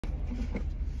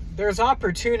there's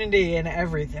opportunity in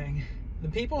everything. The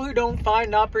people who don't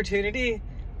find opportunity,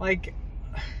 like,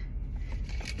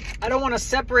 I don't want to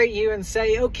separate you and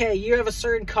say, okay, you have a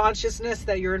certain consciousness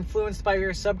that you're influenced by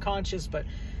your subconscious, but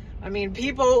I mean,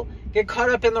 people get caught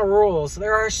up in the rules.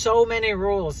 There are so many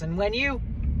rules, and when you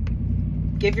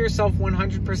give yourself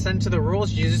 100% to the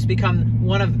rules, you just become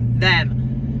one of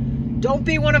them. Don't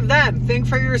be one of them. Think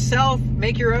for yourself.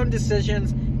 Make your own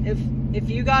decisions. If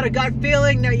you got a gut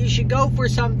feeling that you should go for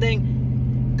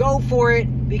something, go for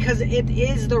it, because it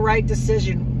is the right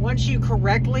decision. Once you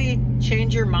correctly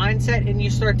change your mindset and you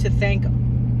start to think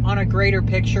on a greater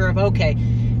picture of, okay,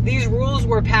 these rules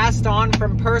were passed on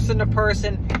from person to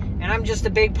person, and I'm just a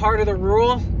big part of the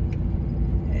rule.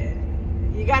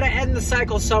 You got to end the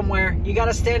cycle somewhere. You got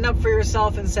to stand up for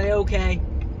yourself and say, okay,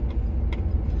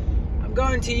 I'm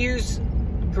going to use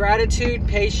gratitude,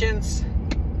 patience,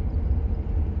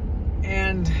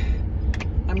 and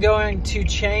I'm going to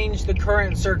change the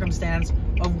current circumstance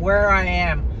of where I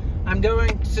am. I'm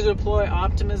going to deploy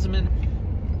optimism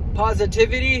and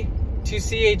positivity to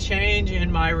see a change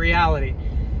in my reality.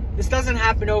 This doesn't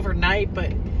happen overnight,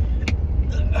 but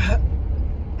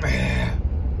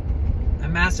a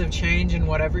massive change in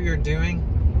whatever you're doing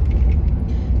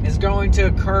is going to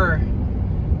occur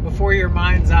before your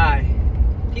mind's eye.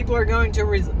 People are going to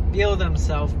reveal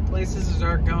themselves. Places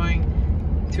are going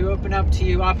to open up to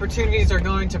you. Opportunities are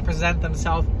going to present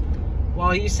themselves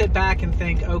while you sit back and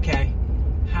think, okay,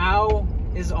 how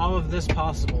is all of this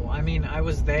possible? I mean, I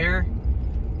was there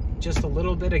just a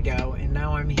little bit ago, and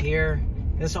now I'm here.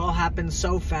 This all happened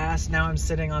so fast. Now I'm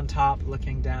sitting on top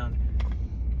looking down.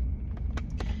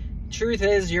 Truth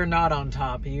is, you're not on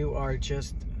top. You are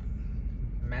just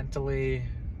mentally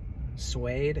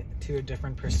swayed to a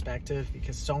different perspective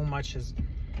because so much has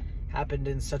happened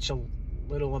in such a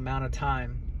little amount of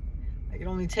time. Like, it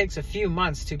only takes a few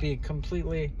months to be in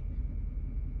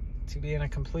a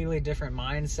completely different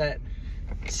mindset,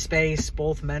 space,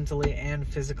 both mentally and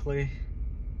physically.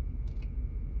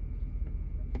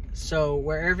 So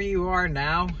wherever you are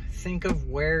now, think of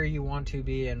where you want to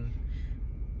be in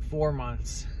 4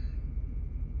 months.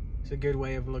 It's a good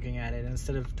way of looking at it.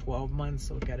 Instead of 12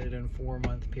 months, look at it in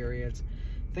 4-month periods.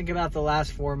 Think about the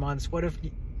last 4 months.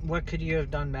 What could you have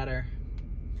done better?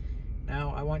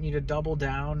 Now, I want you to double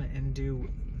down and do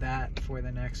that for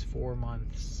the next 4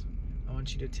 months. I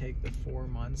want you to take the 4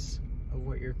 months of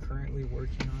what you're currently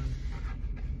working on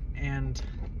and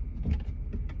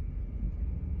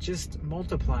just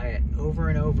multiply it over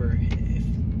and over. If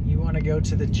you want to go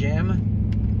to the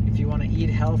gym, if you want to eat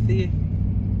healthy,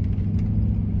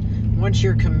 once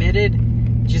you're committed,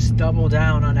 just double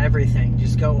down on everything.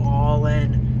 Just go all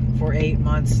in for 8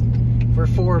 months, for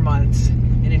 4 months,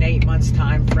 in an 8 months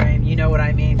time frame. You know what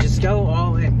I mean? Just go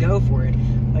all in, go for it.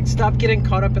 Like, stop getting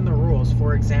caught up in the rules.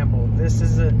 For example, this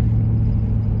is a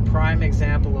prime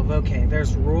example of, okay,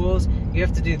 there's rules. You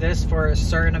have to do this for a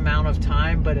certain amount of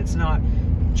time, but it's not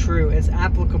true. It's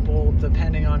applicable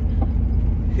depending on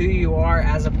who you are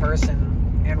as a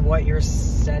person and what you're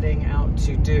setting out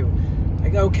to do.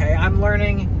 Like, okay, I'm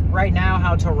learning right now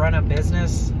how to run a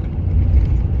business,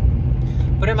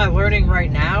 but am I learning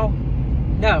right now?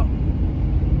 No.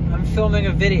 I'm filming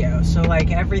a video, so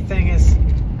like everything is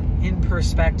in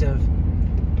perspective.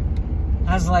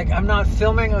 I was like, I'm not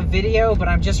filming a video, but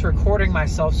I'm just recording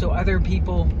myself so other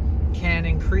people can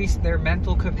increase their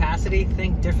mental capacity,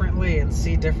 think differently, and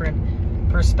see different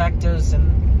perspectives,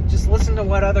 and just listen to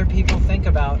what other people think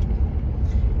about.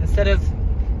 Instead of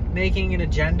making an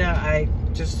agenda, I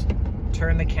just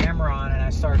turn the camera on and I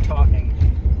start talking,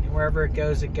 and wherever it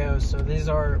goes, it goes. So these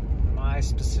are my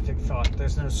specific thoughts.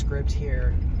 There's no script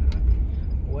here.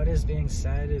 What is being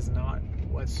said is not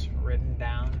what's written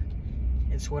down.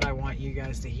 It's what I want you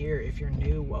guys to hear. If you're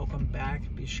new, welcome back.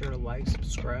 Be sure to like,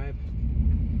 subscribe,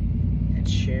 and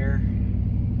share.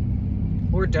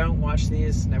 Or don't watch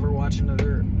these. Never watch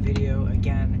another video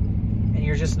again. And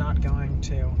you're just not going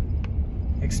to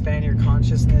expand your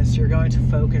consciousness. You're going to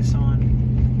focus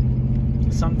on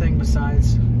something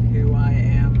besides who I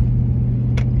am.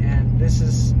 And this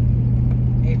is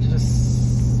a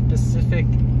specific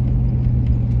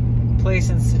place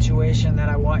and situation that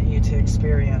I want you to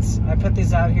experience. I put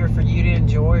these out here for you to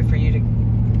enjoy, for you to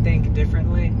think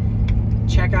differently.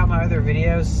 Check out my other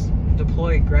videos.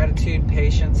 Deploy gratitude,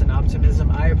 patience, and optimism.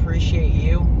 I appreciate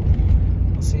you.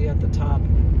 I'll see you at the top.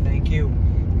 Thank you.